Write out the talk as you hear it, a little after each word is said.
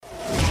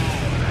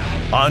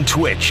On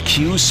Twitch,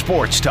 Q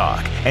Sports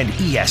Talk and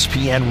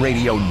ESPN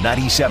Radio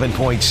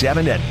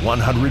 97.7 and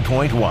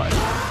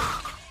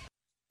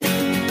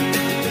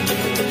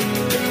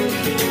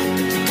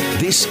 100.1.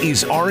 This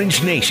is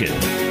Orange Nation.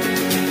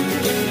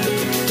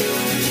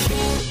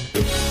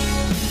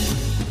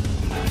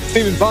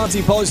 Stephen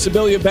Fonte, Paulie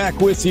Sibilia back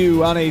with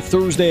you on a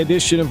Thursday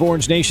edition of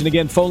Orange Nation.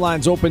 Again, phone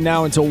lines open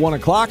now until 1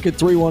 o'clock at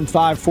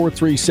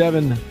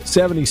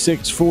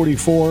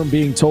 315-437-7644. I'm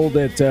being told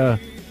that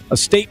a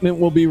statement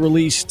will be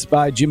released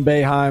by Jim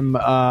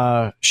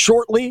Boeheim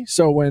shortly.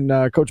 So when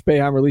Coach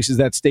Boeheim releases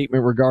that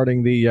statement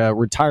regarding the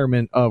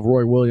retirement of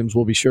Roy Williams,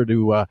 we'll be sure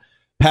to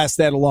pass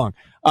that along.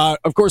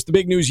 Of course, the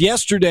big news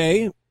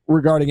yesterday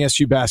regarding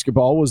SU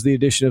basketball was the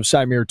addition of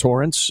Symir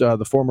Torrence,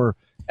 the former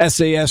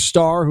SAS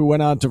star who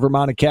went on to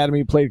Vermont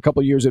Academy, played a couple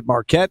of years at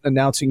Marquette,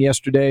 announcing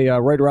yesterday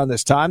right around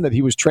this time that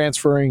he was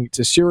transferring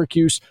to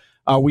Syracuse.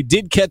 We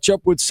did catch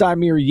up with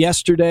Symir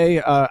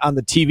yesterday on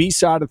the TV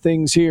side of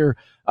things here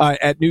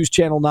at News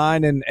Channel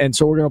 9, and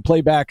so we're going to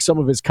play back some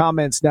of his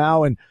comments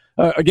now. And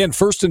again,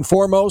 first and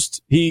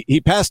foremost,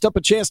 he passed up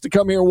a chance to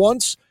come here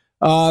once.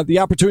 The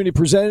opportunity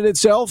presented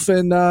itself,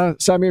 and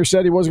Symir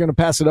said he wasn't going to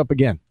pass it up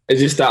again. It's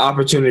just the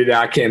opportunity that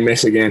I can't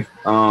miss again.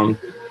 I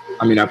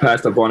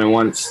passed up on it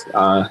once.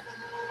 I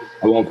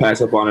won't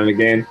pass up on it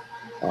again.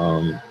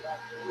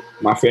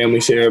 My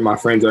family's here. My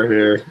friends are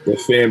here. The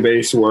fan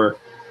base where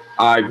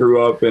I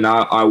grew up and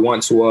I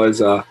once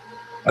was a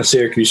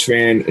Syracuse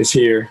fan is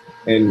here.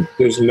 And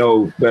there's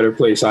no better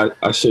place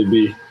I should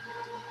be.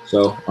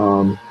 So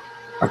I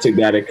took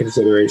that into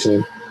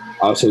consideration.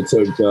 I also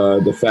took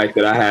the fact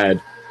that I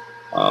had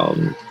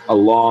a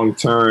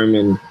long-term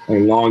and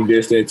long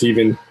distance,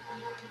 even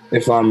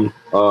if I'm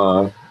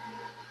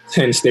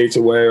 10 states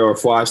away or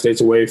 5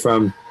 states away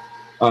from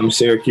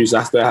Syracuse,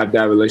 I still have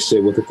that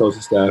relationship with the coaching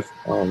staff.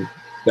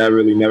 That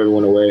really never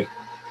went away.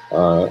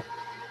 I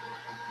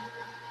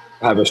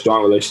have a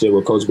strong relationship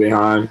with Coach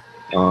Boeheim.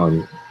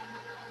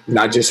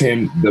 Not just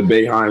him, the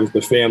Boeheims,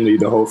 the family,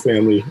 the whole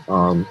family.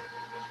 I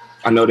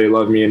know they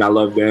love me and I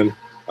love them.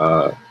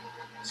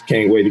 Just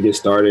can't wait to get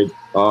started,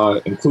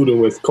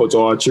 including with Coach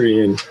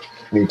Autry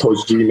and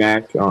Coach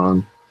G-Mac.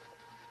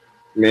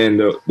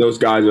 Those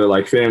guys are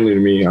like family to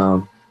me.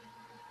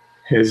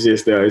 It's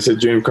just it's a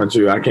dream come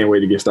true. I can't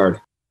wait to get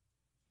started.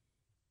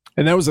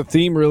 And that was a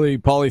theme, really,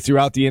 Paulie,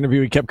 throughout the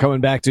interview. He kept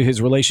coming back to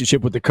his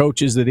relationship with the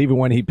coaches, that even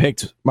when he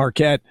picked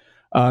Marquette,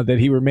 that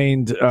he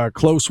remained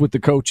close with the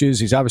coaches.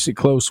 He's obviously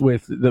close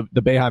with the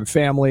Boeheim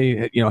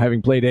family,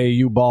 having played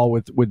AAU ball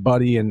with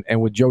Buddy and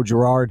with Joe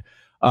Girard.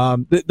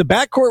 The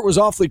backcourt was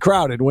awfully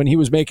crowded when he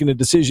was making a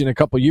decision a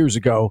couple years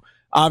ago.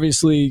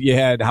 Obviously, you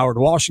had Howard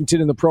Washington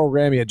in the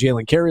program. You had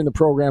Jalen Carey in the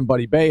program,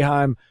 Buddy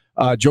Boeheim.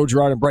 Joe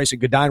Girard and Bryson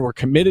Godine were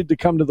committed to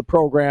come to the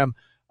program.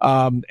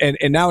 And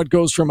now it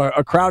goes from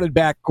a crowded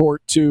backcourt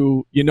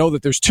to, that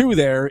there's two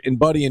there in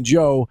Buddy and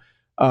Joe.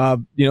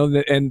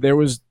 And there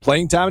was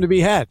playing time to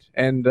be had.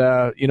 And,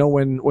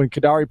 when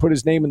Kadary put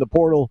his name in the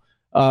portal,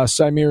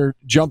 Symir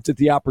jumped at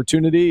the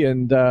opportunity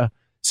and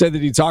said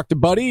that he talked to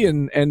Buddy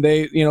and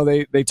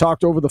they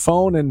talked over the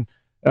phone and,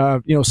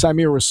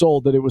 Symir was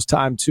sold that it was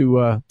time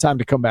to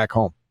come back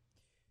home.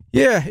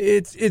 Yeah,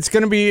 it's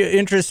going to be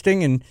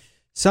interesting. And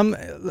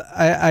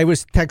I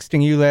was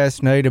texting you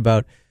last night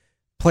about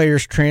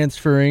players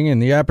transferring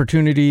and the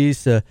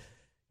opportunities.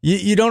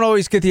 You don't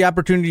always get the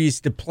opportunities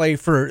to play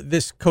for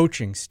this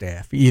coaching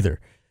staff either.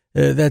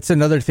 That's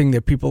another thing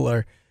that people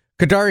are.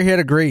 Kadary had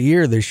a great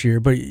year this year,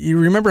 but you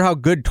remember how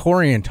good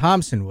Torian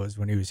Thompson was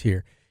when he was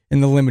here in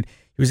the limit.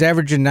 He was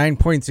averaging 9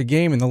 points a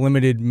game in the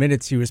limited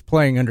minutes he was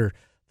playing under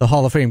the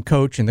Hall of Fame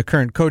coach and the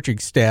current coaching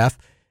staff,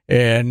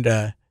 and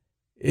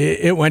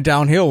it went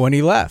downhill when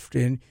he left.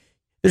 And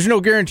there's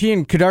no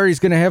guaranteeing Kadary's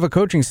going to have a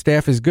coaching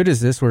staff as good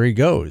as this where he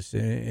goes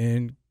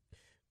and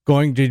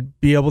going to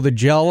be able to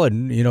gel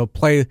and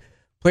play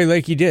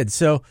like he did.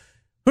 So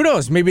who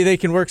knows? Maybe they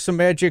can work some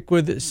magic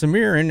with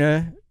Symir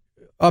and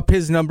up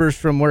his numbers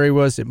from where he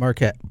was at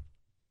Marquette.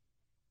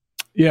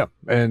 Yeah,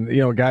 and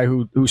a guy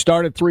who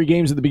started 3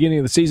 games at the beginning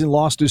of the season,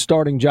 lost his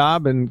starting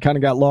job, and kind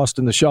of got lost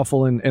in the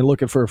shuffle and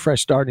looking for a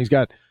fresh start. And he's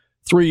got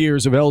 3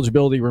 years of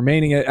eligibility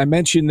remaining. I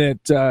mentioned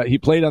that he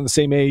played on the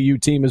same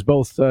AAU team as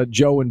both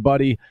Joe and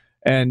Buddy,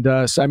 and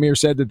Symir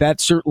said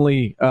that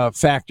certainly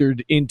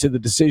factored into the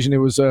decision. It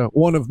was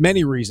one of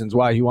many reasons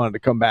why he wanted to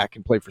come back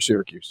and play for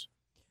Syracuse.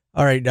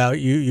 All right, now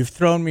you've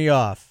thrown me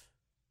off.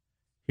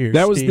 Here,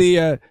 that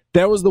Steve.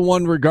 That was the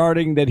one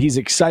regarding that he's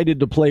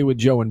excited to play with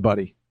Joe and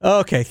Buddy.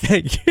 Okay,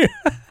 thank you.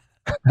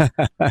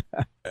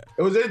 It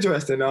was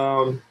interesting.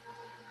 I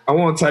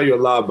won't tell you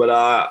a lot, but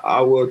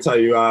I will tell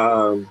you.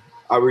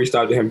 I reached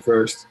out to him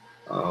first.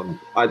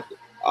 I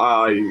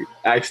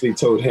actually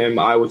told him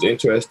I was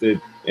interested,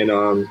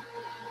 and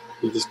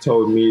he just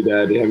told me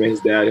that him and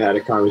his dad had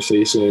a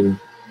conversation,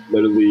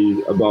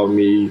 literally about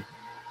me.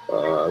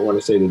 I want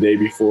to say the day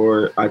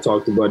before I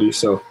talked to Buddy.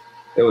 So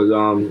it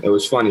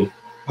was funny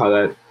how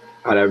that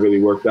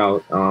really worked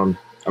out. I'm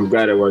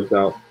glad it worked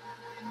out.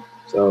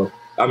 So,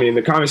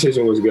 the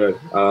conversation was good.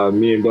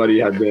 Me and Buddy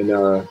have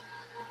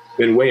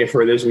been waiting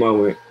for this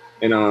moment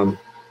and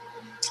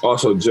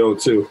also Joe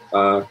too.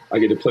 I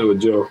get to play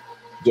with Joe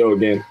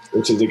again,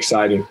 which is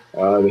exciting.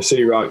 The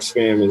City Rocks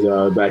fam is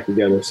back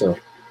together, so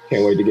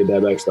can't wait to get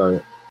that back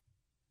started.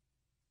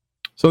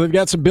 So they've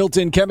got some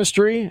built-in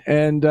chemistry,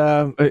 and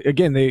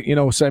again,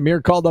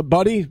 Symir called up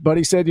Buddy.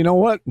 Buddy said, "You know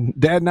what?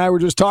 Dad and I were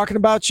just talking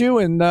about you,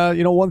 and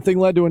one thing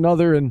led to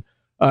another, and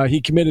he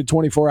committed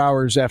 24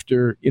 hours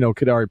after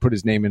Kadary put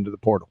his name into the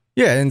portal."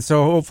 Yeah, and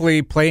so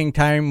hopefully playing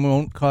time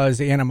won't cause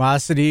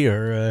animosity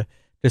or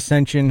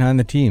dissension on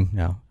the team.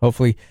 Now,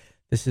 hopefully,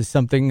 this is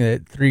something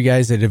that three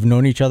guys that have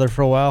known each other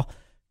for a while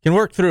can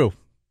work through.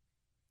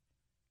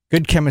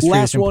 Good chemistry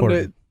is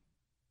important.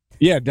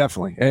 Yeah,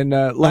 definitely. And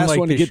last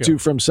one to get to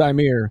from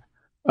Symir.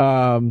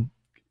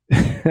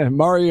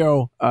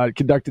 Mario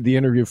conducted the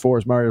interview for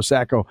us, Mario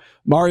Sacco.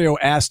 Mario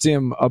asked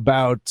him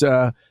about,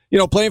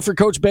 playing for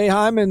Coach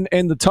Boeheim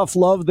and the tough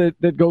love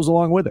that goes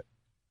along with it.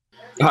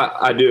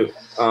 I do.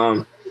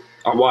 I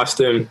watched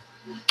him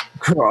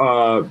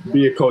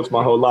be a coach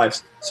my whole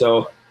life.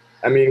 So,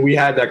 we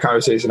had that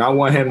conversation. I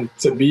want him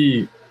to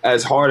be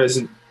as hard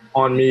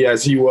on me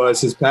as he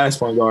was his past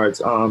point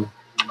guards.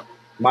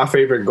 My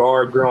favorite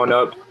guard growing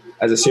up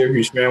as a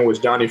Syracuse fan was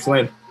Johnny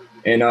Flynn.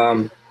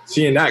 And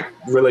seeing that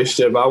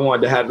relationship, I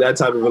wanted to have that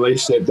type of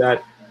relationship,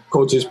 that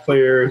coach's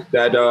player,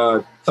 that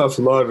tough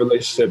love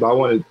relationship. I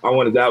wanted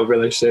that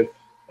relationship.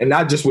 And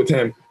not just with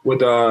him, with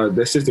the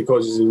assistant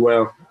coaches as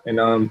well. And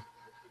I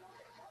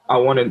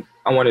wanted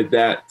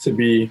that to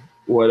be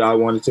what I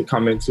wanted to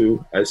come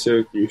into at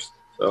Syracuse.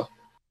 So.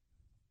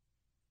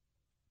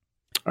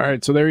 All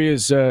right, so there he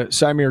is,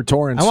 Symir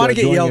Torrence. I want to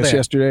get yelled at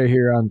yesterday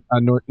here on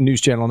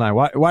News Channel 9.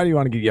 Why do you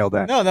want to get yelled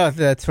at? No,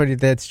 that's funny.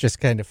 That's just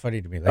kind of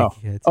funny to me.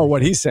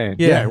 What he's saying.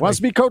 Yeah, he wants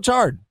to be Coach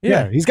Hard.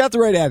 Yeah, he's got the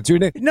right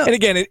attitude. And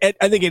again,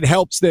 I think it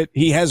helps that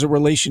he has a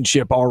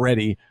relationship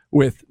already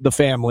with the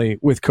family,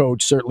 with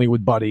Coach, certainly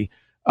with Buddy.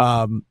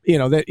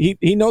 That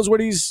he knows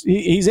what he's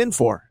in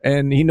for,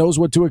 and he knows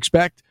what to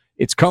expect.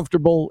 It's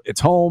comfortable.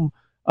 It's home.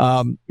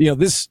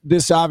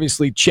 This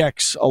obviously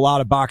checks a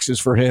lot of boxes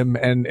for him,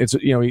 and it's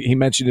he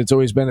mentioned it's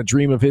always been a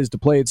dream of his to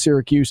play at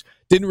Syracuse.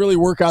 Didn't really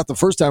work out the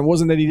first time. It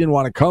wasn't that he didn't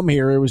want to come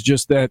here. It was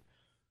just that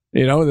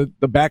the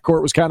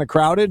backcourt was kind of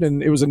crowded,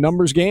 and it was a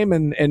numbers game,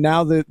 and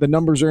now the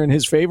numbers are in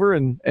his favor,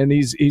 and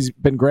he's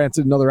been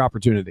granted another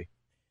opportunity.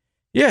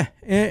 Yeah,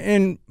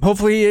 and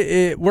hopefully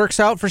it works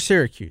out for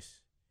Syracuse.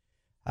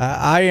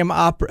 I am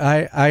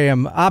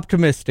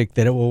optimistic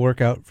that it will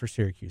work out for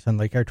Syracuse,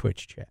 unlike our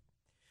Twitch chat.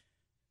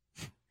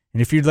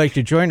 And if you'd like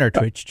to join our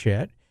Twitch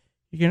chat,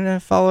 you can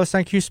follow us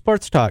on Q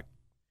Sports Talk.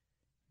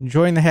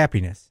 Join the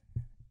happiness.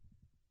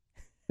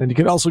 And you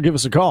can also give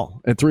us a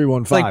call at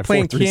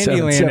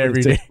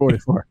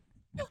 315-437-7644.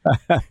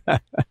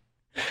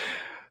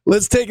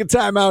 Let's take a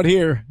time out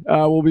here.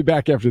 We'll be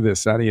back after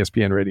this on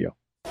ESPN Radio.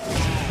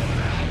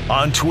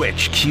 On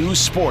Twitch, Q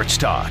Sports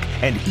Talk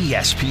and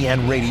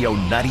ESPN Radio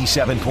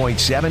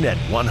 97.7 and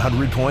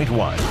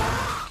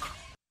 100.1.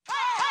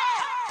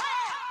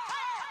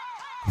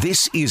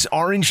 This is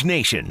Orange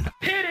Nation.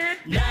 Hit it!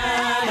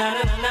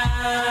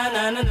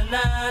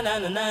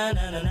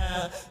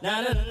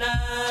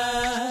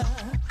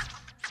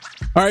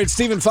 All right,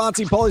 Stephen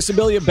Fonte, Paulie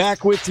Sibilia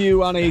back with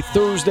you on a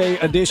Thursday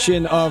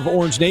edition of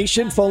Orange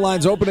Nation. Phone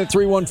lines open at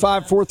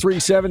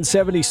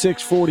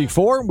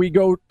 315-437-7644. We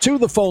go to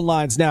the phone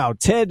lines now.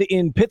 Ted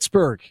in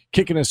Pittsburgh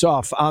kicking us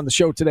off on the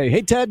show today.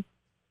 Hey, Ted.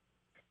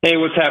 Hey,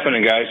 what's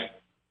happening, guys?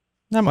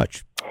 Not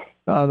much.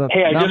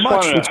 Hey, I just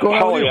wanted to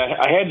call you.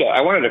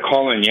 I wanted to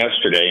call in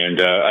yesterday,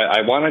 and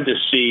I wanted to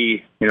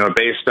see,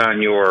 based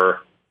on your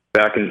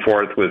back and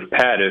forth with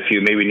Pat, if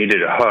you maybe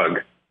needed a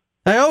hug.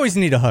 I always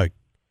need a hug.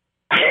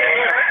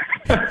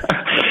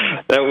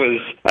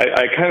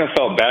 I kind of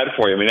felt bad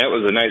for you. I mean, that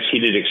was a nice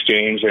heated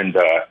exchange, and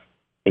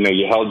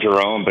you held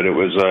your own, but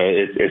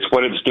it's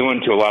what it's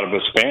doing to a lot of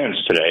us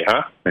fans today,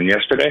 huh? And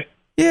yesterday.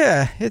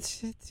 Yeah,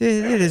 it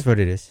is what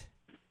it is.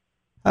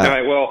 All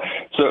right. Well,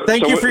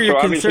 thank you for your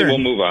concern. Obviously, we'll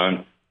move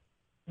on.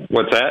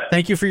 What's that?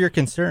 Thank you for your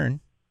concern.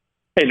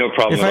 Hey, no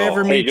problem. If I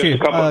ever meet you,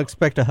 I'll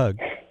expect a hug.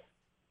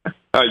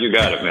 Oh, you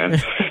got it, man.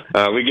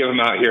 We give them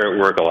out here at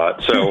work a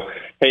lot. So,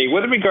 hey,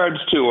 with regards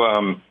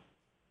to,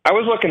 I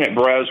was looking at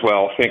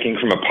Braswell, thinking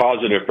from a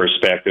positive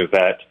perspective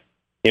that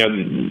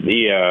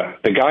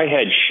the guy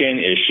had shin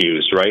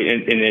issues, right?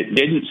 And it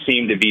didn't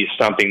seem to be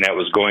something that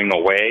was going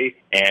away,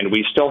 and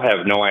we still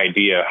have no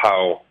idea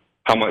how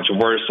much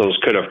worse those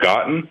could have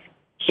gotten.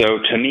 So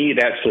to me,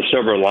 that's the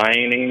silver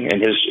lining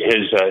in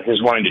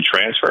his wanting to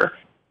transfer.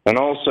 And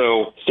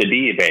also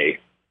Sidibe,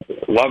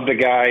 loved the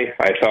guy.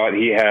 I thought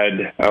he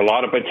had a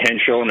lot of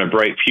potential and a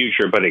bright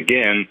future, but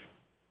again,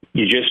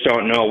 you just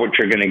don't know what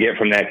you're going to get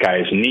from that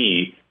guy's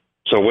knee.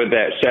 So with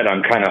that said,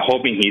 I'm kind of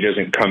hoping he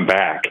doesn't come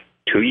back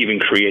to even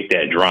create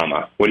that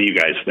drama. What do you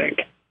guys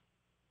think?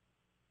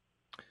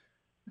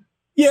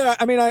 Yeah,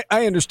 I mean, I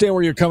understand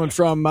where you're coming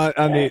from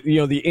on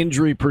the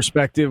injury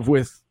perspective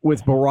with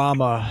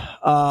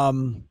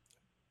Bourama.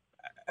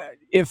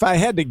 if I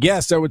had to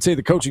guess, I would say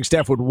the coaching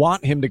staff would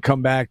want him to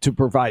come back to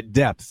provide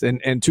depth.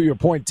 And to your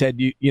point, Ted,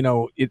 you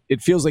know,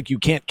 it feels like you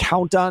can't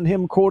count on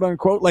him, quote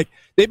unquote. Like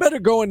they better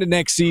go into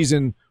next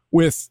season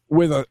with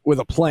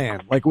a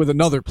plan, like with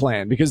another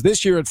plan, because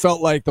this year it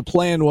felt like the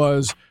plan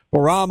was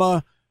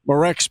Bourama,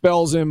 Marek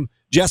spells him,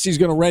 Jesse's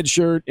going to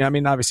redshirt. I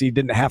mean, obviously he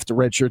didn't have to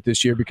redshirt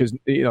this year because,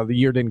 you know, the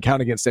year didn't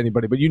count against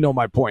anybody, but you know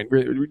my point.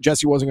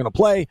 Jesse wasn't going to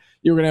play.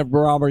 You were going to have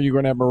Bourama, you were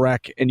going to have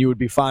Marek, and you would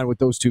be fine with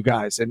those two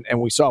guys. And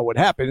we saw what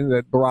happened,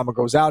 that Bourama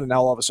goes out, and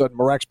now all of a sudden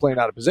Marek's playing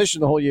out of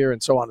position the whole year,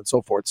 and so on and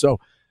so forth. So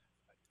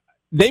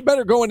they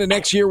better go into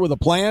next year with a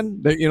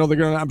plan. They're going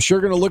to, I'm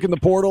sure, going to look in the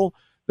portal.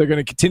 They're going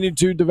to continue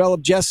to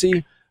develop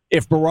Jesse.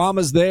 If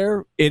Bourama's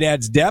there, it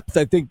adds depth.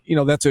 I think, you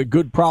know, that's a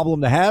good problem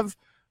to have.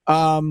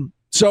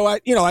 So I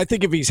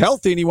think if he's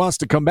healthy and he wants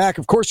to come back,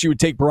 of course you would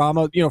take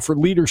Bourama, you know, for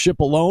leadership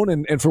alone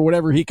and for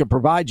whatever he could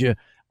provide you.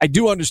 I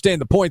do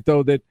understand the point,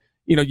 though, that,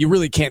 you know, you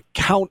really can't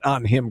count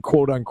on him,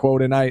 quote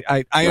unquote. And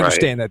I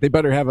understand that. They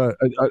better have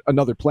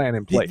another plan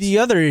in place. The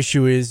other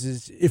issue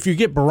is if you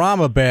get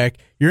Bourama back,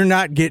 you're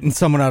not getting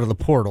someone out of the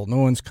portal. No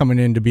one's coming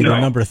in to be the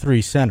number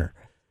 3 center.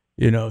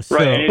 You know, so,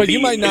 right. But you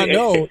might not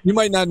know. You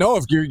might not know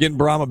if you're getting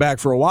Bourama back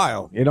for a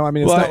while. You know, I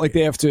mean, it's not like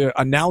they have to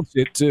announce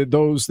it to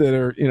those that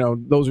are, you know,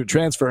 those who are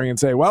transferring and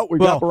say, "Well, we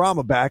got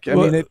Bourama back." I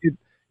mean,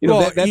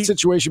 that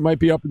situation might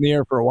be up in the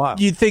air for a while.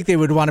 You'd think they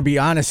would want to be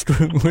honest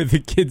with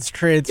the kids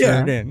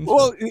transferred in.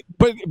 Well,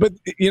 but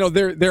you know,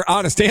 their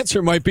honest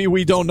answer might be,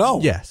 "We don't know."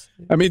 Yes.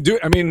 I mean,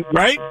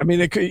 right? I mean,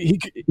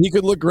 he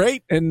could look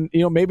great, and you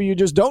know, maybe you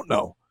just don't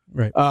know,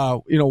 right?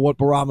 You know what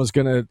Bourama's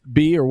going to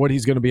be or what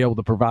he's going to be able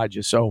to provide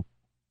you. So.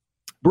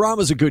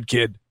 Bourama's a good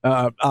kid,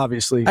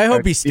 obviously. I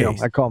hope he stays. You know,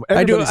 I call him.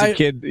 Everybody's a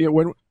kid. You know,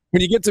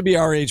 when you get to be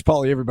our age,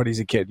 Paulie, everybody's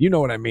a kid. You know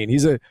what I mean?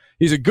 He's a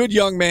good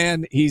young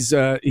man. He's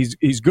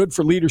good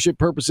for leadership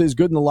purposes,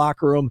 good in the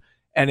locker room,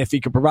 and if he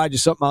could provide you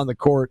something on the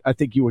court, I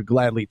think you would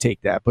gladly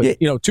take that. But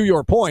you know, to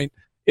your point,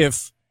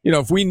 if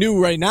we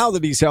knew right now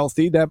that he's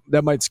healthy,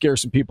 that might scare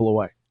some people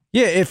away.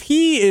 Yeah, if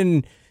he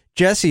and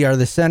Jesse are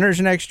the centers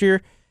next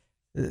year,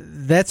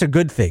 that's a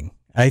good thing.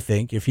 I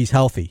think if he's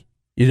healthy,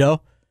 you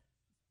know.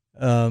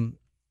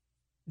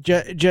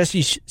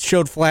 Jesse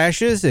showed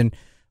flashes, and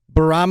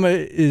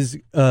Bourama is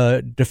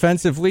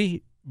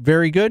defensively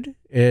very good,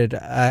 and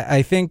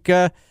I think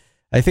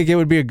it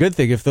would be a good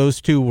thing if those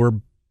two were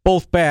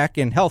both back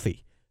and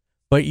healthy.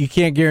 But you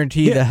can't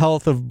guarantee the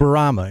health of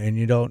Bourama, and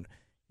you don't.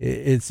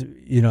 It's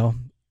been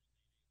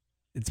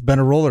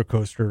a roller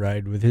coaster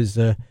ride with his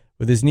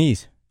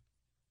knees.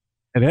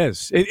 It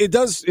is. It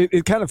does.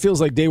 It kind of feels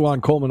like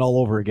Dajuan Coleman all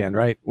over again,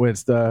 right?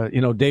 With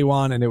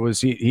Dajuan, and it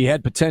was he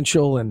had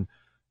potential, and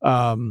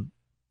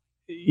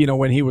you know,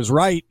 when he was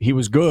right, he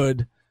was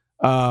good,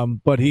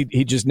 but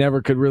he just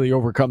never could really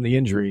overcome the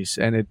injuries,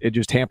 and it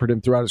just hampered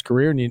him throughout his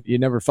career, and you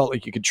never felt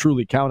like you could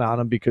truly count on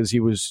him because he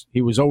was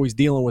always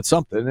dealing with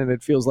something, and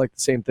it feels like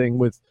the same thing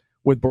with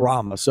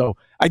Bourama. So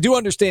I do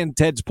understand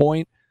Ted's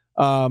point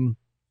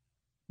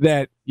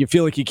that you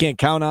feel like you can't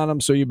count on him,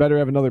 so you better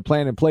have another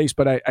plan in place,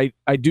 but I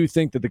do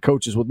think that the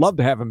coaches would love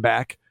to have him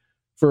back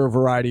for a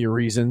variety of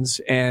reasons,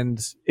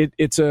 and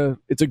it's a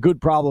good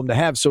problem to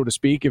have, so to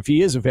speak, if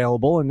he is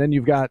available, and then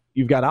you've got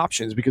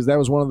options, because that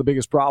was one of the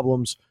biggest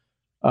problems,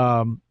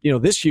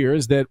 this year,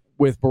 is that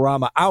with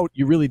Bourama out,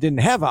 you really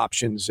didn't have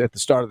options at the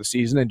start of the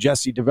season, and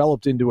Jesse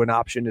developed into an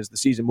option as the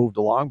season moved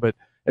along. But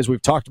as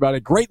we've talked about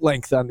at great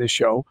length on this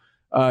show,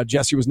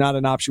 Jesse was not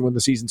an option when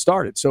the season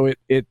started. So it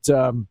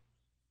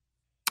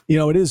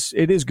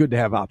is good to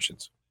have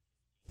options.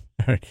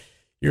 All right.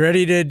 You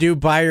ready to do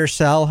buy or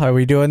sell? Are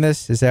we doing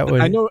this? Is that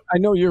what I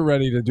know you're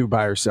ready to do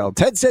buy or sell.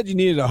 Ted said you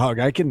needed a hug.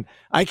 I can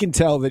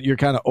tell that you're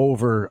kind of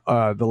over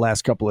the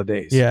last couple of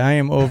days. Yeah, I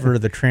am over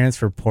the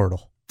transfer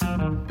portal.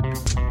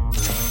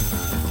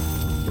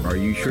 Are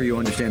you sure you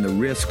understand the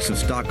risks of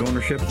stock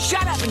ownership?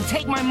 Shut up and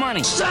take my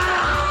money. Sell!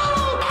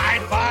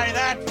 I'd buy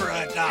that for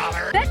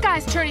 $1. That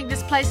guy's turning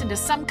this place into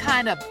some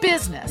kind of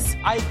business.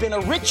 I've been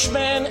a rich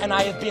man and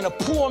I have been a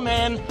poor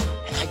man,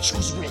 and I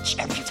choose rich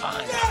every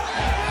time.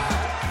 Yeah!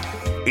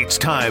 It's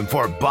time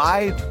for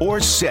Buy or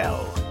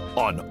Sell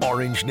on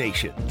Orange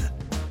Nation.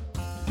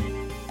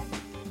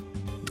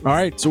 All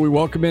right, so we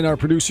welcome in our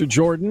producer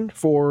Jordan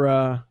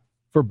for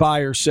Buy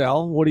or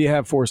Sell. What do you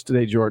have for us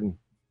today, Jordan?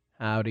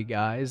 Howdy,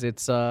 guys.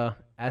 It's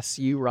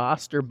SU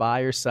roster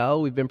buy or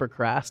sell. We've been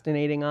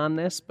procrastinating on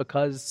this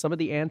because some of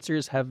the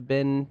answers have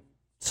been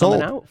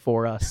coming out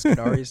for us.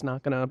 Kadari's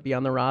not going to be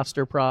on the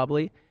roster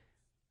probably.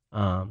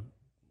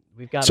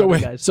 We've got other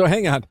guys. So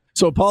hang on.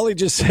 So Paulie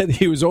just said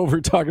he was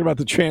over talking about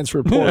the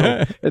transfer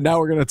portal, and now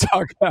we're going to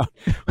talk about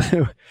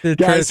the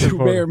guys who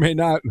may or may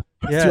not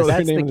throw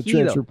their name in the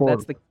transfer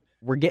portal.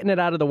 We're getting it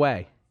out of the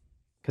way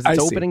because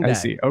it's opening day. I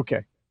see.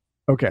 Okay.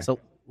 So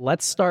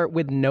let's start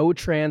with no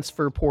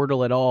transfer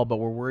portal at all, but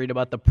we're worried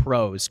about the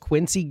pros.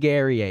 Quincy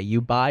Guerrier,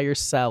 you buy or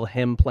sell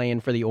him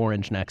playing for the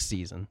Orange next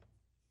season?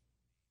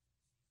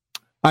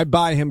 I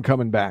buy him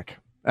coming back.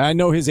 I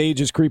know his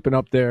age is creeping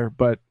up there,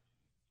 but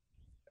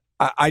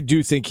I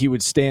do think he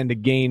would stand to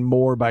gain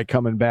more by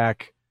coming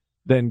back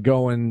than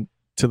going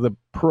to the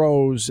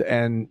pros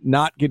and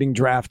not getting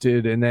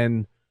drafted and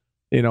then,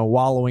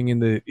 wallowing in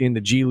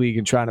the G League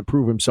and trying to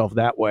prove himself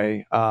that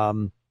way.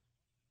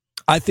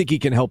 I think he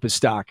can help his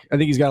stock. I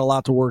think he's got a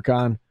lot to work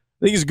on.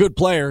 I think he's a good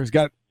player. He's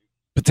got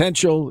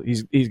potential.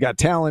 He's got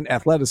talent,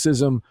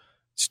 athleticism.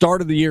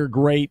 Started the year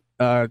great.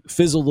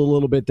 Fizzled a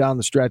little bit down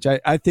the stretch.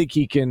 I think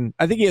he can.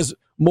 I think he has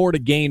more to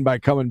gain by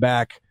coming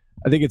back.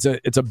 I think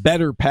it's a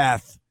better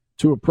path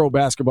to a pro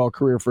basketball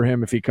career for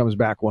him if he comes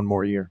back one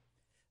more year.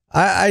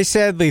 I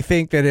sadly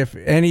think that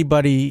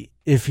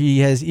if he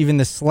has even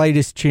the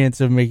slightest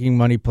chance of making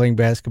money playing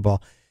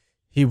basketball,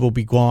 he will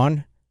be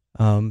gone.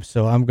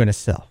 So I'm going to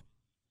sell.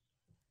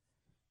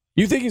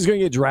 You think he's going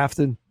to get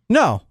drafted?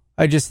 No,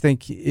 I just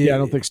think. I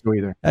don't think so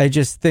either. I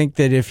just think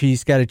that if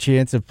he's got a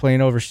chance of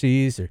playing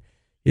overseas, or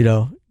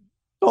well,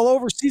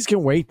 overseas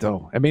can wait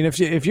though. I mean,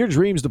 if your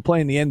dream's to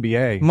play in the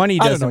NBA, money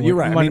doesn't. You're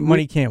right.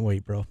 Money can't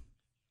wait, bro.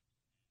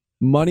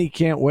 Money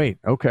can't wait.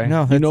 Okay,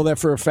 no, you know that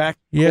for a fact.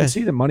 Yeah,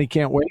 see that money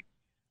can't wait.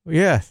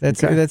 Yeah,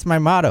 that's my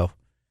motto.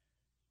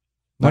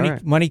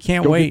 Money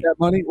can't wait. Get that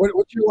money.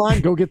 What's your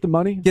line? Go get the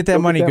money. Get that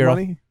money, girl.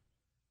 Get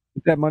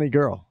that money,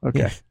 girl.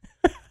 Okay.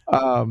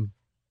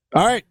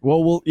 All right.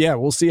 Well,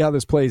 we'll see how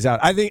this plays out.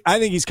 I think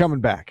he's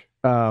coming back.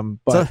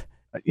 But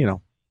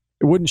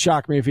it wouldn't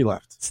shock me if he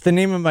left. It's the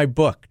name of my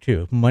book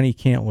too. Money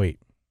can't wait.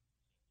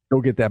 Go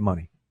get that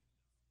money.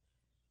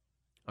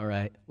 All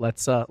right.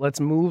 Let's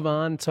move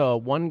on to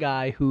one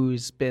guy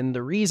who's been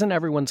the reason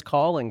everyone's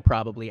calling,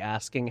 probably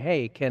asking,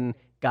 hey, can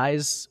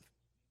guys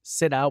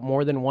sit out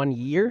more than 1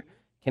 year?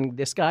 Can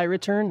this guy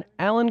return?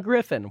 Alan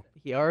Griffin.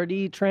 He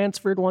already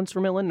transferred once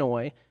from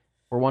Illinois.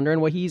 We're wondering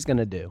what he's going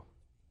to do.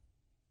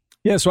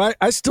 Yeah, so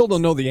I still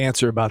don't know the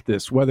answer about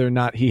this, whether or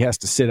not he has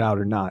to sit out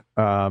or not.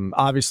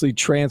 Obviously,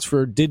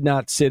 transfer did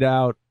not sit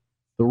out.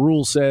 The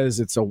rule says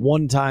it's a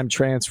one-time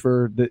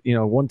transfer. That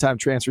one-time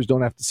transfers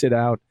don't have to sit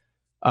out.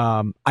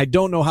 I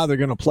don't know how they're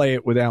going to play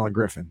it with Alan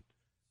Griffin.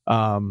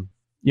 Now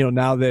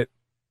that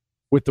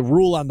with the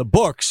rule on the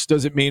books,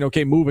 does it mean,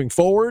 okay, moving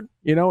forward,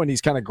 and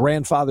he's kind of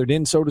grandfathered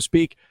in, so to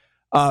speak?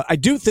 I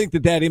do think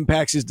that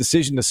impacts his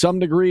decision to some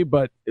degree,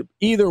 but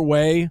either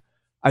way,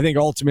 I think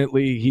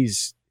ultimately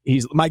he's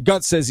my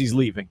gut says he's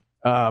leaving.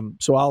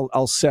 So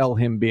I'll sell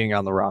him being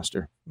on the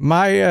roster.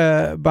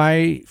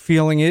 My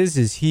feeling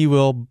is he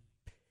will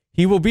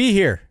be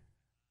here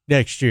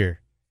next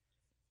year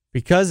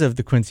because of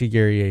the Quincy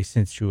Guerrier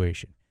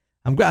situation.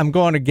 I'm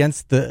going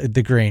against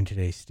the grain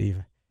today,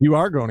 Steve. You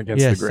are going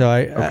against the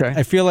grain. So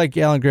I feel like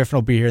Alan Griffin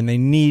will be here, and they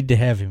need to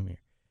have him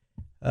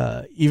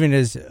here. Even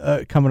as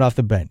coming off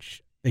the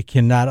bench, they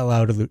cannot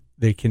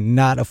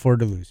afford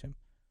to lose him.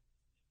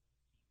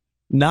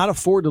 Not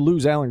afford to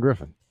lose Alan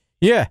Griffin.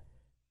 Yeah,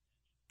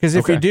 because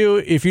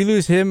if you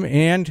lose him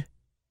and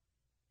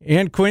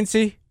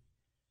Quincy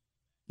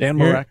and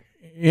Marek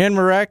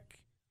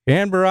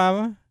and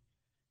Barama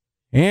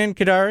and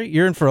Kadari,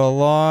 you're in for a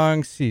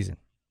long season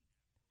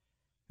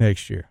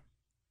next year.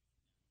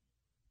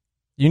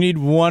 You need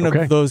one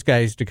of those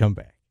guys to come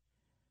back.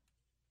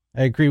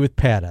 I agree with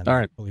Pat on that. All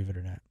right, believe it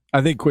or not.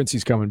 I think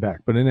Quincy's coming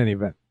back, but in any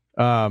event.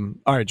 All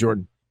right,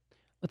 Jordan.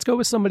 Let's go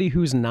with somebody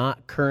who's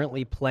not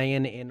currently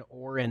playing in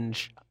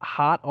Orange.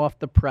 Hot off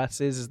the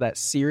presses is that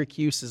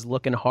Syracuse is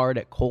looking hard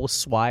at Cole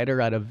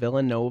Swider out of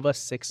Villanova,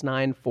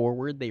 6'9"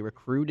 forward. They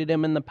recruited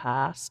him in the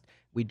past.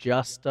 We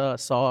just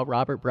saw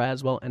Robert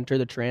Braswell enter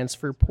the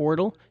transfer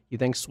portal. You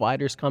think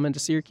Swider's coming to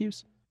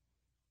Syracuse?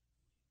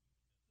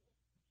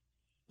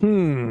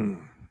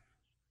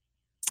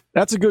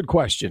 That's a good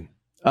question.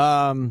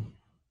 I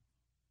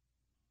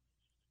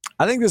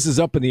think this is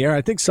up in the air.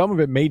 I think some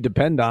of it may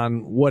depend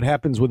on what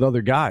happens with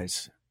other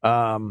guys.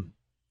 And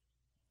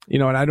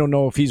I don't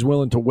know if he's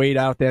willing to wait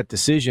out that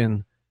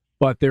decision,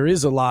 but there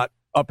is a lot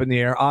up in the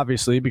air,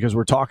 obviously, because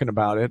we're talking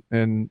about it.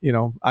 And,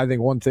 I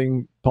think one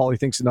thing, Paulie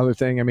thinks another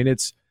thing. I mean,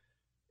 it's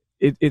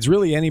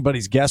really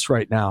anybody's guess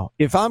right now.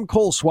 If I'm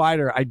Cole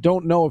Swider, I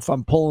don't know if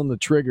I'm pulling the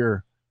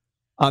trigger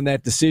on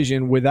that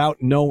decision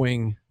without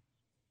knowing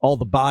all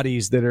the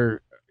bodies that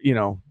are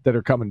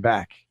coming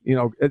back.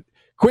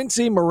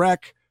 Quincy,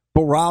 Marek,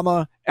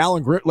 Barama,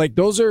 Alan Griffin, like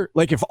those are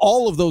like if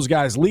all of those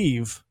guys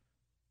leave,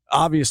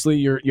 obviously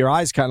your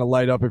eyes kind of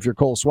light up if you're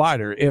Cole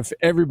Swider. If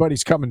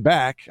everybody's coming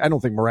back, I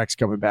don't think Marek's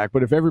coming back,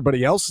 but if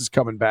everybody else is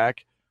coming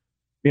back,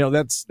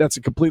 that's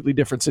a completely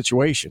different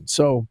situation.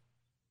 So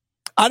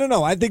I don't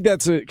know. I think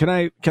can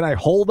I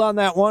hold on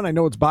that one? I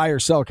know it's buy or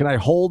sell. Can I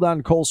hold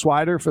on Cole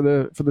Swider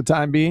for the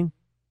time being?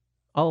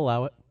 I'll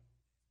allow it.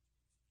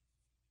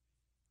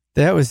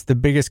 That was the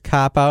biggest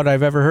cop out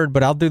I've ever heard,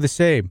 but I'll do the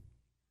same.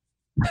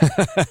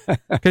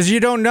 Because you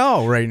don't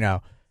know right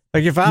now.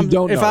 Like if I'm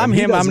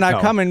him, I'm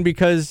not coming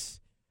because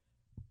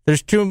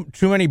there's too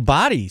many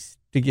bodies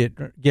to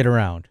get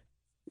around.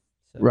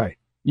 So. Right.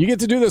 You get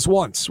to do this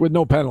once with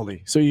no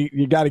penalty, so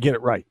you got to get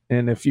it right.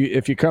 And if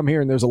you come here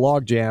and there's a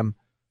log jam,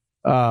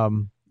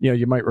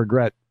 you might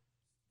regret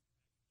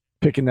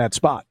picking that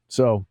spot.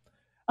 So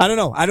I don't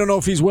know. I don't know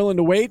if he's willing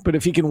to wait, but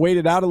if he can wait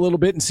it out a little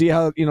bit and see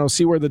how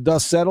see where the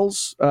dust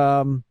settles.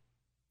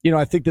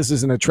 I think this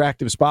is an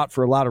attractive spot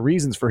for a lot of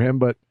reasons for him,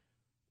 but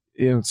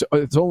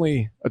it's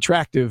only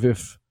attractive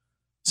if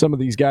some of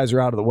these guys are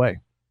out of the way.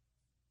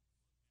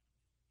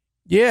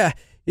 Yeah,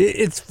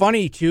 it's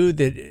funny too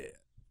that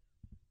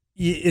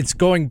it's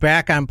going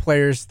back on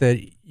players that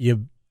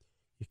you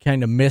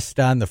kind of missed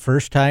on the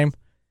first time.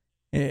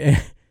 Those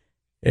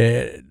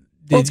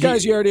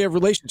guys you already have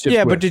relationships with.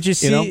 Yeah, but did you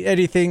see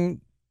anything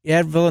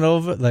at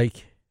Villanova?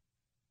 Like,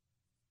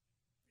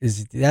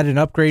 is that an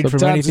upgrade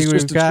from anything we've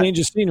got? Sometimes it's just a change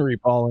of scenery,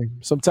 Paulie.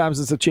 Sometimes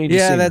it's a change of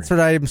scenery. Yeah, that's what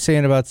I'm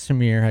saying about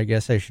Samir. I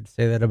guess I should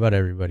say that about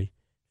everybody.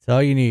 It's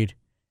all you need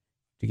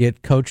to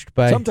get coached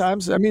by.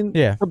 Sometimes,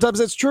 sometimes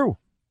that's true.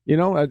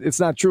 It's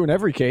not true in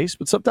every case,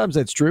 but sometimes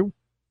that's true.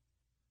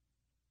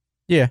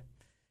 Yeah,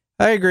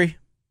 I agree.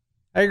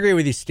 I agree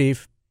with you,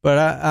 Steve, but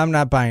I'm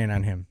not buying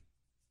on him.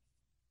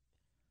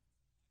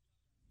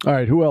 All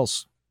right, who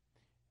else?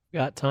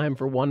 Got time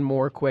for one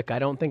more quick. I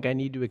don't think I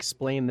need to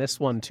explain this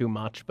one too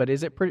much, but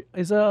is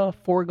a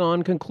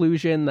foregone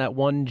conclusion that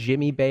one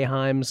Jimmy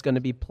Boeheim's going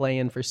to be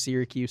playing for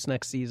Syracuse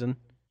next season?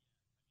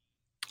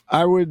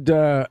 I would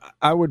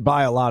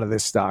buy a lot of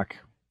this stock.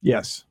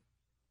 Yes.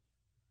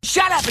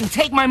 Shut up and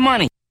take my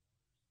money.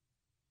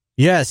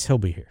 Yes, he'll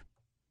be here.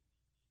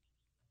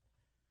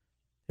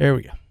 There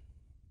we go.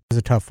 It was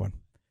a tough one.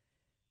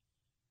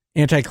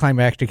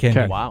 Anticlimactic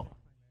ending. Wow.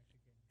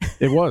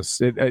 It was.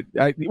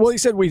 He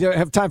said we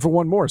have time for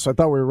one more, so I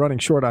thought we were running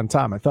short on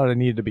time. I thought I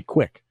needed to be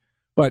quick.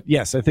 But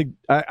yes,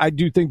 I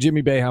do think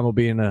Jimmy Boeheim will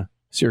be in a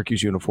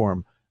Syracuse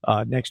uniform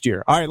next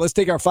year. All right, let's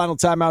take our final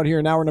time out here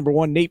in hour number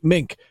 1. Nate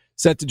Mink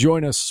set to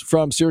join us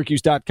from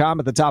Syracuse.com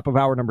at the top of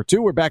hour number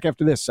 2. We're back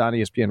after this on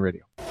ESPN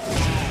Radio.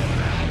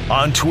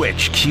 On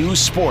Twitch, Q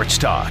Sports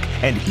Talk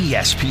and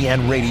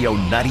ESPN Radio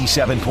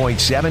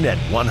 97.7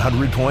 and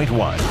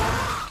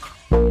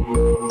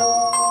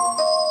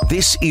 100.1.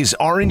 This is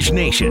Orange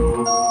Nation.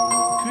 All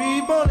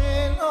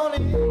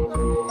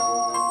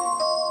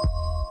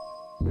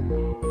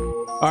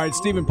right,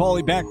 Stephen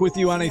Pauly back with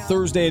you on a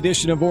Thursday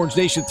edition of Orange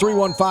Nation.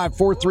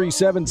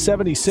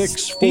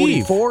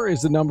 315-437-7644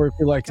 is the number if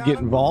you'd like to get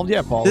involved.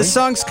 Yeah, Pauly. This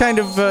song's kind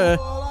of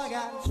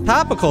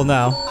topical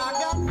now.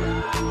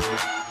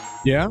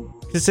 Yeah?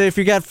 To say if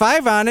you got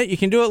 5 on it, you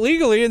can do it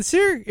legally in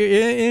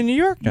New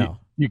York now.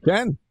 You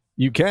can.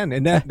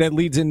 And that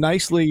leads in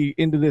nicely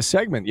into this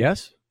segment,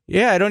 yes?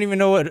 Yeah, I don't even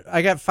know what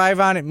I got 5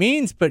 on it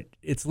means, but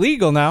it's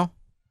legal now.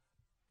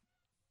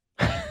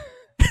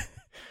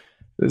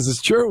 This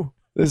is true.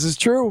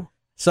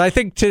 So I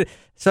think I'm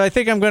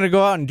going to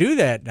go out and do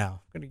that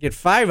now. I'm going to get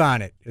 5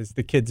 on it, as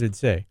the kids would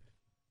say.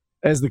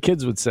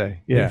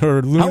 Yeah.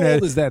 Or Luna, how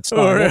old is that song?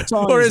 Or as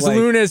like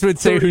Lunas would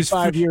say, who's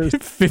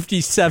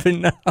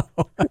 57 now.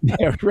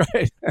 Yeah,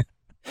 right.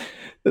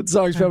 That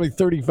song's probably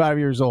 35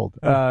 years old,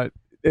 at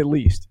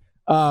least.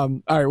 All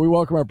right, we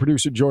welcome our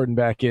producer Jordan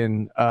back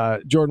in.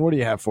 Jordan, what do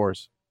you have for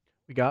us?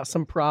 We got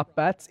some prop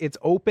bets. It's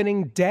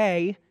opening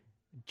day.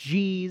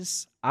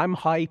 Jeez, I'm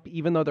hype,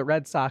 even though the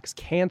Red Sox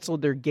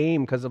canceled their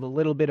game because of a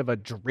little bit of a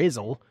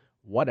drizzle.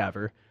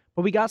 Whatever.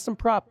 But we got some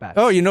prop bets.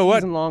 Oh, you know what?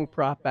 Season-long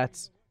prop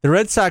bets. The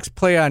Red Sox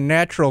play on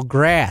natural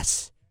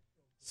grass,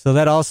 so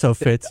that also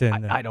fits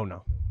in. I don't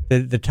know.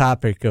 The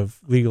topic of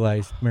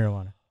legalized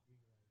marijuana.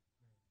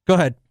 Go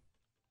ahead.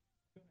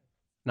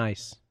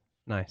 Nice.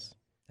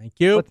 Thank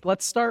you.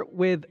 Let's start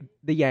with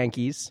the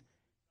Yankees.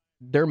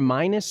 They're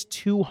minus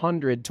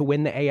 200 to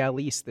win the AL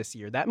East this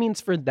year. That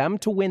means for them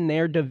to win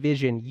their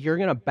division, you're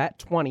going to bet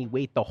 20,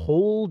 wait the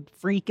whole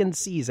freaking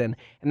season,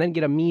 and then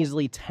get a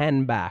measly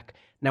 10 back.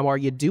 Now, are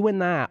you doing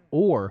that,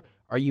 or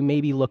are you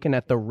maybe looking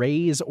at the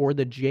Rays or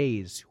the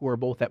Jays, who are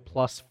both at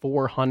plus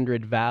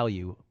 400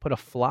 value? Put a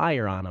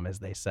flyer on them, as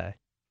they say.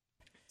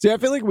 See, I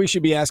feel like we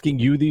should be asking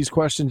you these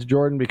questions,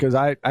 Jordan, because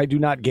I do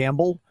not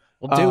gamble.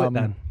 We'll do it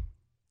then.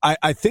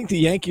 I think the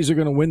Yankees are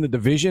going to win the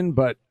division,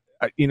 but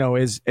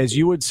as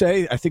you would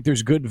say, I think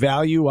there's good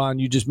value on,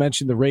 you just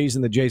mentioned the Rays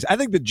and the Jays. I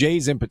think the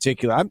Jays in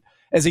particular,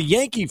 as a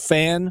Yankee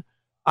fan,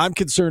 I'm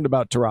concerned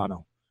about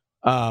Toronto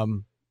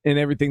and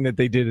everything that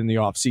they did in the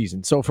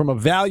offseason. So from a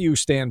value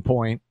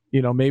standpoint,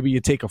 maybe you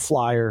take a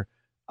flyer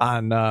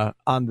on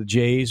the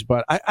Jays,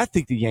 but I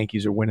think the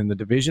Yankees are winning the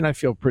division. I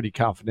feel pretty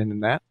confident in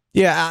that.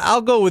 Yeah,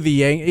 I'll go with the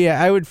Yankees.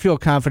 Yeah, I would feel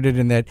confident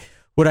in that.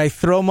 Would I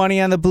throw money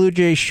on the Blue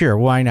Jays? Sure,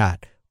 why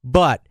not?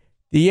 But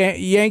the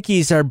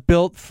Yankees are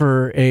built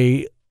for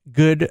a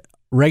good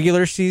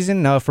regular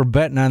season. Now, if we're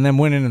betting on them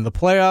winning in the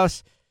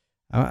playoffs,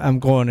 I'm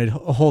going a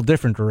whole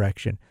different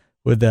direction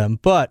with them.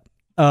 But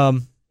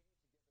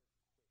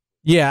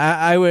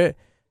yeah,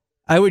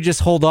 I would just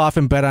hold off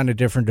and bet on a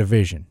different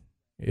division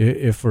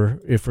if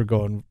we're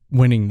going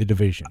winning the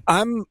division.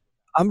 I'm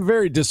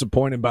very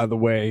disappointed, by the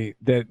way,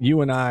 that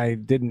you and I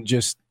didn't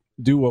just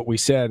do what we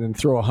said and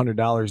throw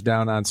 $100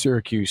 down on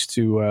Syracuse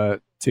to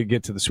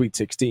get to the Sweet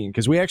 16,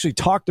 because we actually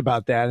talked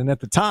about that, and at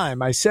the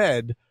time I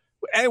said,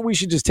 hey, we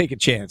should just take a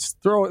chance,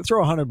 throw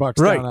 $100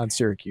 down on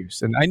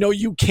Syracuse. And I know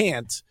you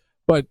can't,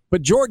 but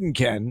Jordan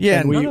can. Yeah,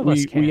 and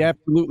we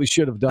absolutely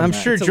should have done. I'm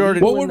that. sure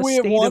Jordan. What would we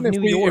have won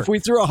if we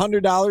threw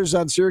 $100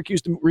 on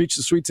Syracuse to reach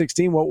the Sweet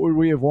 16? What would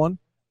we have won?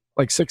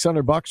 Like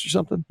 $600 or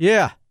something?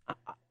 Yeah.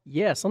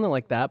 Yeah, something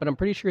like that. But I'm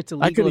pretty sure it's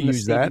illegal in the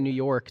state of New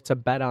York to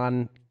bet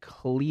on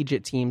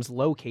collegiate teams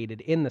located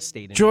in the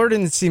state.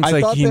 Jordan seems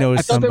like he knows somebody.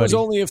 I thought that was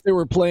only if they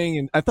were playing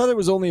in. I thought it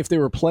was only if they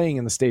were playing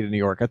in the state of New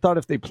York. I thought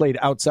if they played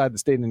outside the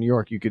state of New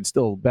York, you could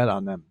still bet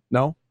on them.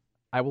 No,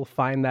 I will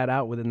find that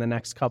out within the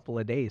next couple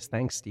of days.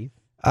 Thanks, Steve.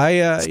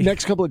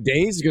 Next couple of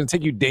days? It's going to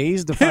take you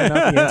days to find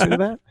out the answer to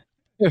that?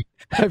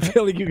 I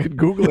feel like you could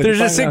Google it. There's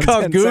this thing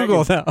called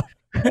Google now.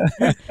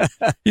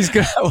 He's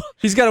got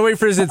to wait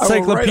for his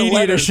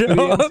encyclopedia to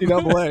show up.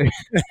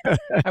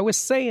 I was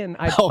saying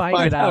I'd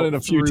find it out in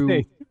a few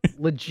days.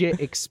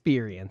 Legit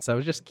experience. I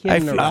was just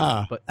kidding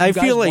around. But I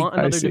feel like want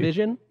another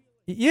division.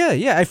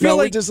 Yeah. I feel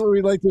like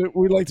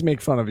we like to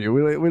make fun of you.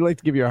 We like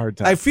to give you a hard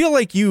time. I feel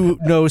like you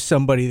know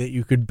somebody that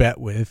you could bet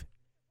with.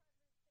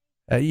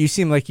 You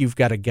seem like you've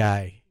got a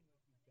guy.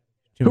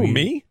 Who,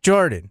 me?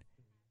 Jordan.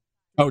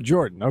 Oh,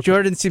 Jordan. Okay.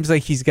 Jordan seems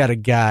like he's got a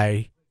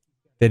guy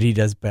that he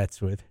does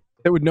bets with.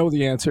 That would know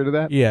the answer to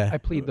that? Yeah. I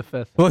plead the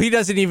fifth. Well, he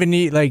doesn't even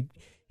need,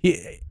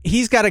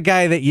 he's got a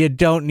guy that you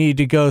don't need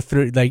to go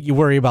through, you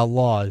worry about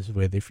laws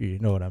with, if you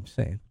know what I'm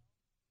saying.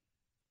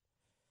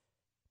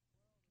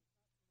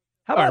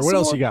 How about what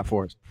else you got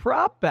for us?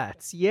 Prop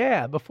bets.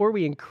 Yeah, before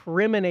we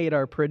incriminate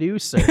our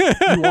producer,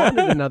 you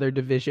wanted another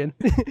division.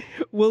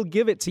 We'll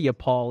give it to you,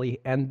 Paulie.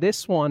 And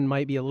this one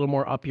might be a little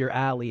more up your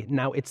alley.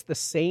 Now, it's the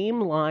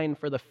same line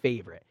for the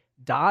favorite.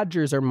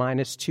 Dodgers are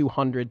minus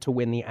 200 to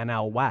win the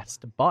NL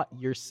West, but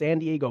your San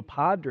Diego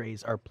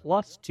Padres are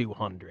plus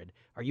 200.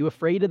 Are you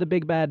afraid of the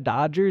big bad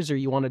Dodgers, or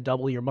you want to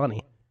double your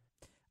money?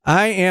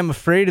 I am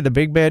afraid of the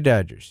big bad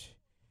Dodgers.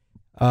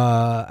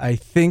 I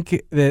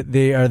think that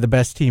they are the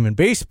best team in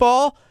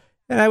baseball,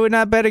 and I would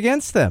not bet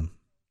against them.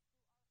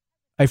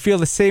 I feel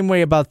the same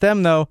way about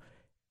them, though.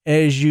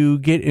 As you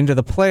get into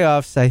the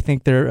playoffs, I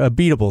think they're a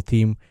beatable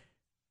team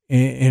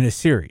in a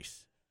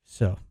series.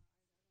 So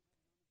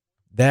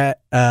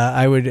that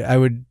I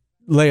would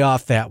lay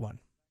off that one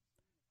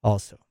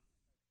also.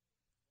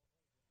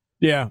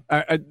 Yeah,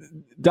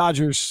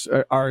 Dodgers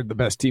are the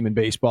best team in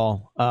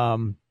baseball.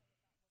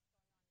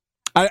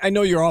 I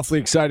know you're awfully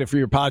excited for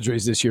your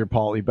Padres this year,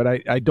 Paulie, but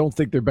I don't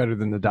think they're better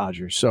than the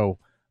Dodgers. So,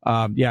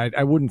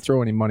 I wouldn't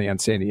throw any money on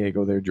San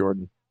Diego there,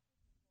 Jordan.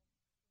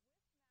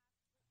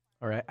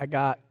 All right, I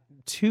got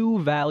two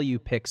value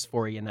picks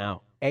for you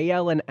now.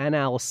 AL and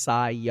NL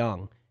Cy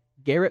Young.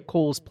 Garrett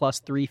Cole's plus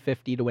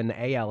 350 to win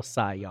the AL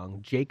Cy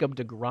Young. Jacob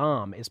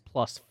deGrom is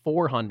plus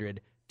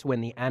 400 to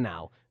win the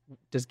NL.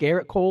 Does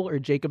Garrett Cole or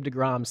Jacob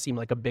deGrom seem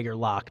like a bigger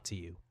lock to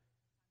you?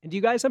 And do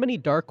you guys have any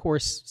dark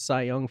horse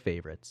Cy Young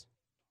favorites?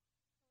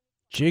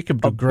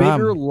 Jacob deGrom. A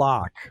bigger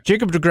lock.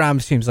 Jacob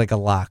deGrom seems like a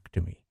lock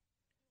to me.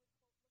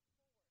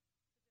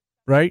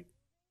 Right?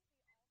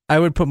 I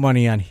would put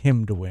money on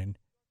him to win.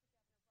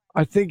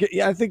 I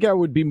think I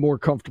would be more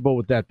comfortable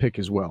with that pick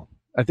as well.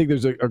 I think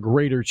there's a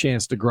greater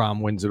chance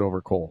DeGrom wins it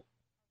over Cole.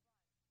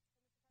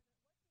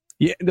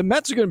 Yeah, the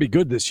Mets are going to be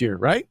good this year,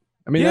 right?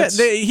 I mean,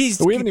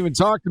 we haven't even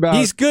talked about.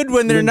 He's good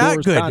when they're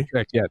not good.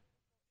 Contract yet.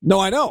 No,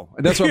 I know.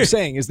 That's what I'm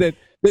saying. Is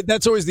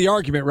that's always the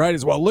argument, right?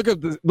 Is well, look at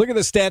the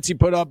stats he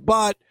put up,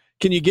 but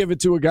can you give it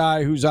to a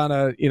guy who's on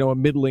a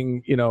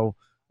middling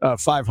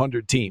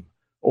 500 team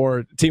or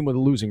a team with a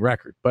losing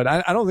record? But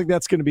I don't think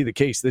that's going to be the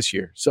case this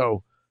year.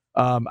 So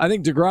I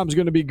think DeGrom's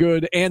going to be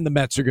good, and the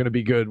Mets are going to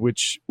be good,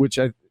 which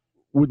I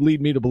would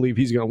lead me to believe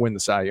he's going to win the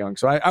Cy Young.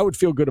 So I would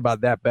feel good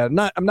about that bet.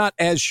 I'm not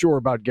as sure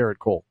about Garrett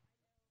Cole.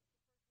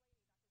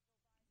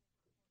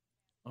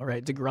 All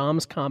right,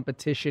 DeGrom's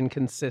competition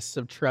consists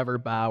of Trevor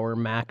Bauer,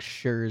 Max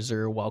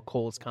Scherzer, while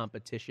Cole's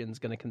competition is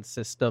going to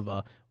consist of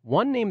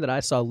one name that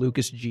I saw,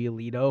 Lucas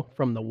Giolito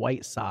from the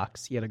White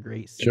Sox. He had a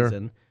great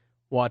season. Sure.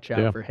 Watch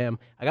out for him.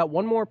 I got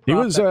one more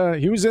prop.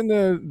 He was in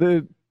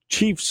the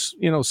Chiefs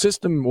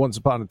system once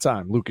upon a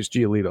time, Lucas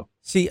Giolito.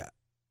 See,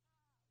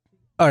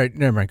 all right,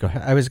 never mind. Go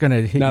ahead. I was going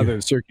to hit now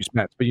the Syracuse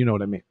Mets, but you know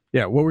what I mean.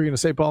 Yeah, what were you going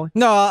to say, Paulie?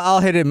 No, I'll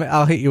hit him.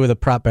 I'll hit you with a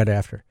prop bet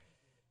after.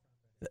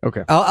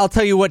 Okay. I'll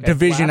tell you what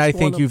division I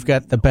think you've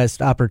got the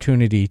best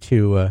opportunity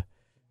to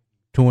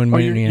win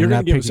money. You're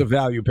going to give us a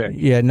value pick.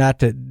 Yeah, not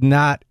to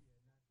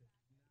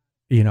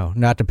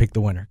pick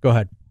the winner. Go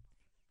ahead.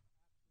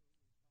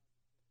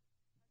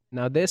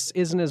 Now, this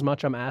isn't as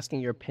much I'm asking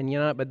your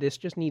opinion on it, but this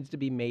just needs to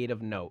be made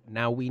of note.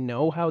 Now, we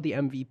know how the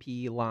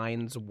MVP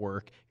lines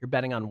work. You're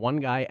betting on one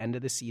guy, end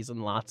of the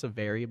season, lots of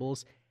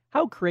variables.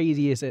 How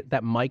crazy is it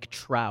that Mike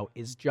Trout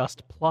is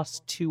just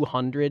plus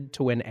 200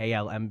 to win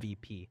AL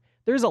MVP?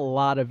 There's a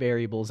lot of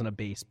variables in a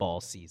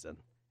baseball season,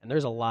 and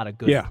there's a lot of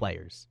good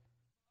players.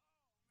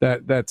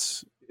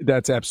 That's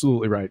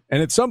absolutely right.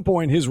 And at some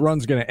point, his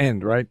run's going to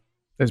end, right?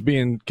 As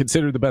being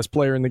considered the best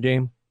player in the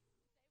game.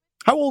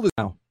 How old is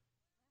he now?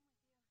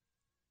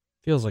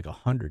 Feels like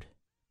 100.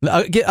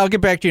 I'll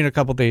get back to you in a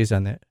couple days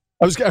on that.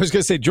 I was going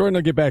to say, Jordan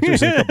will get back to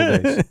us in a couple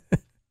days.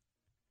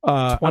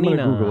 I'm going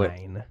to Google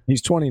it.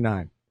 He's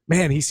 29.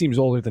 Man, he seems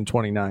older than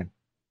 29.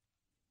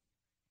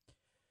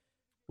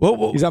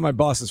 He's on my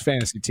boss's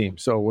fantasy team,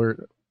 so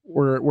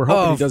We're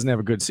hoping he doesn't have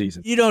a good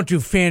season. You don't do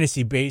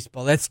fantasy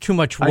baseball. That's too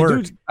much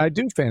work. I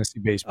do fantasy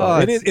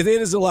baseball. It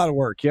is a lot of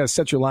work. You got to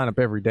set your lineup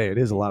every day. It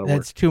is a lot of work.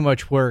 That's too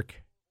much work.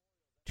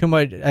 Too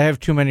much. I have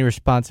too many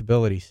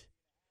responsibilities.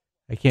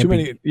 I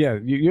can't.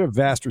 You have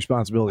vast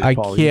responsibilities, I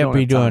Paulie. can't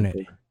be doing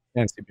it.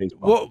 Fantasy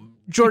baseball. Well,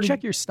 Jordan, you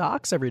check your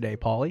stocks every day,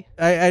 Paulie.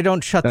 I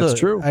don't shut That's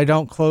true. I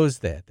don't close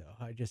that though.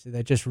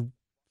 that just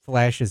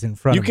flashes in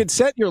front of me. You could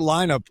set your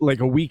lineup like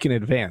a week in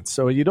advance,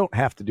 so you don't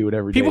have to do it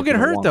every day. People get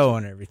hurt though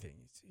on everything.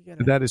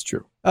 That is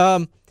true.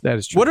 That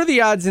is true. What are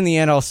the odds in the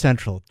NL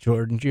Central,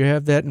 Jordan? Do you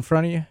have that in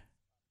front of you?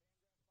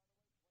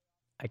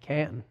 I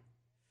can.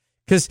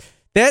 Because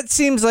that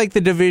seems like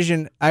the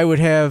division I would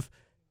have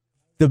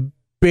the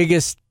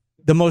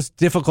most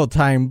difficult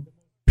time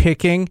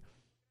picking.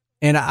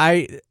 And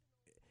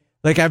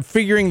I'm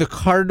figuring the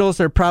Cardinals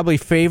are probably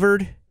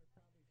favored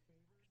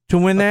to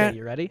win that.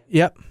 You ready?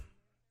 Yep.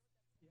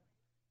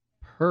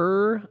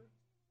 We're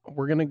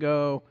gonna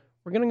go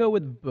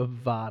with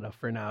Bovada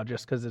for now,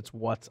 just because it's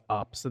what's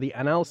up. So the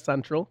NL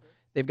Central,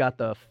 they've got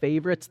the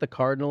favorites, the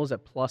Cardinals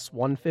at plus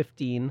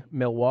 115,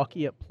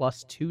 Milwaukee at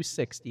plus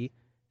 260,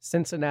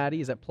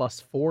 Cincinnati is at plus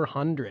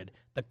 400,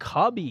 the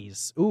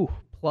Cubbies,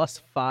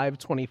 plus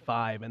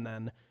 525, and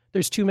then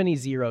there's too many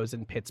zeros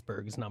in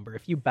Pittsburgh's number.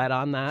 If you bet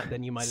on that,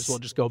 then you might as well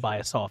just go buy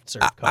a soft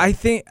serve card. I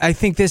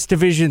think this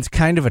division's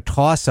kind of a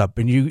toss-up,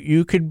 and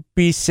you could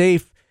be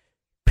safe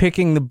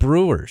picking the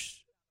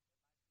Brewers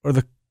or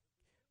the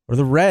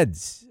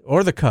Reds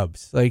or the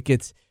Cubs. Like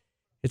it's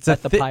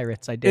the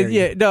Pirates. I dare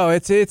you. Yeah, no,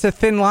 it's a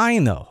thin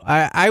line though.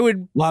 I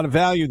would a lot of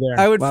value there.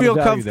 I would feel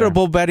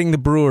comfortable betting the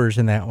Brewers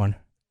in that one.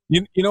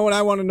 You know what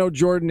I want to know,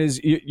 Jordan,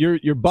 is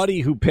your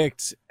buddy who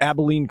picked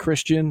Abilene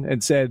Christian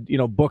and said,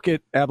 book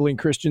it. Abilene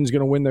Christian's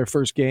going to win their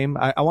first game.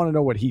 I want to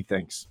know what he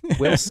thinks.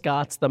 Will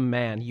Scott's the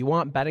man. You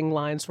want betting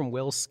lines from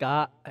Will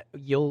Scott?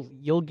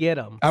 You'll get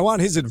them. I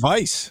want his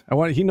advice.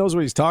 He knows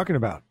what he's talking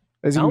about.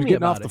 As he was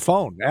getting off the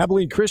phone.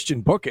 Abilene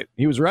Christian, book it.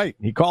 He was right.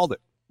 He called it.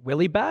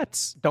 Willie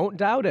Betts. Don't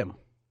doubt him.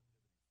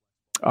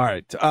 All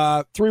right.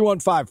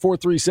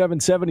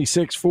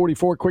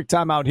 315-437-7644. Quick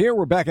timeout here.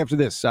 We're back after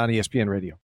this on ESPN Radio.